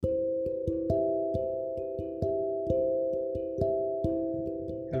Hello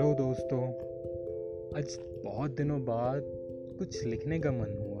दोस्तों। आज बहुत दिनों बाद कुछ लिखने का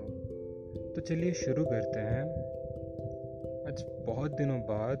मन हुआ, तो चलिए शुरू करते हैं। आज बहुत दिनों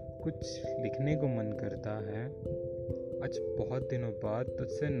बाद कुछ लिखने को मन करता है। आज बहुत दिनों बाद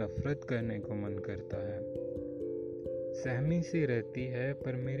तुझसे नफरत करने को मन करता है। सहमी सी रहती है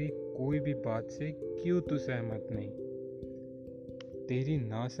पर मेरी कोई भी बात से क्यों तू सहमत नहीं। तेरी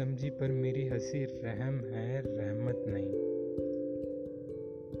नासमझी पर मेरी हंसी रहम है, रहमत नहीं।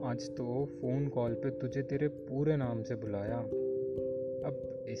 आज तो फ़ोन कॉल पे तुझे तेरे पूरे नाम से बुलाया।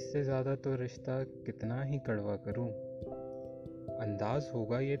 अब इससे ज़्यादा तो रिश्ता कितना ही कड़वा करूं। अंदाज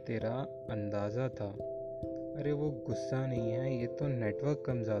होगा ये तेरा, अंदाज़ा था। अरे वो गुस्सा नहीं है, ये तो नेटवर्क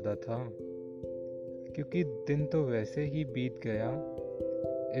कम ज़्यादा था। क्योंकि दिन तो वैसे ही बीत गया,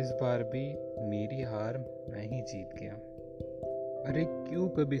 इस बार भी मेरी हार मैं ही जीत गया। अरे क्यों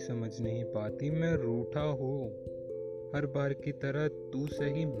कभी समझ नहीं पाती, मैं रूठा हूँ। हर बार की तरह तू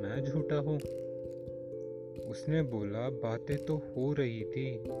सही मैं झूठा हूँ। उसने बोला बातें तो हो रही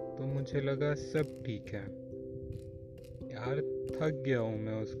थी, तो मुझे लगा सब ठीक है। यार थक गया हूँ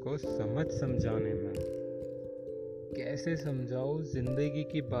मैं उसको समझ समझाने में। कैसे समझाऊँ, जिंदगी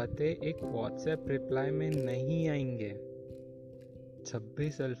की बातें एक व्हाट्सएप रिप्लाई में नहीं आएंगे।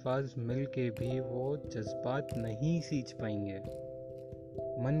 26 अल्फाज मिल के भी वो जज्बात नहीं सींच पाएंगे।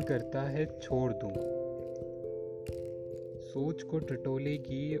 मन करता है छोड़ दूँ, सोच को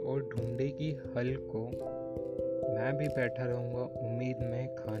टटोलेगी और ढूंढेगी हल को। मैं भी बैठा रहूँगा उम्मीद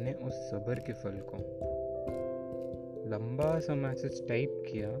में खाने उस सब्र के फल को। लंबा सा मैसेज टाइप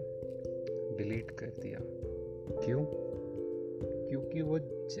किया, डिलीट कर दिया। क्यों? क्योंकि वो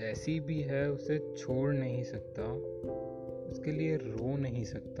जैसी भी है उसे छोड़ नहीं सकता, उसके लिए रो नहीं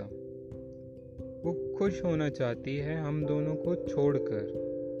सकता। वो खुश होना चाहती है हम दोनों को छोड़कर,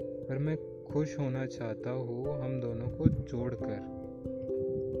 पर मैं खुश होना चाहता हूँ हम दोनों को जोड़कर।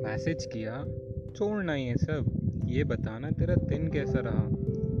 मैसेज किया, छोड़ना ये सब, ये बताना तेरा दिन कैसा रहा।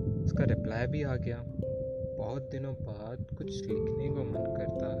 उसका रिप्लाई भी आ गया। बहुत दिनों बाद कुछ लिखने को मन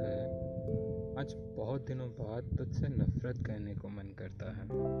करता है। आज बहुत दिनों बाद तुझसे नफरत करने को मन करता है।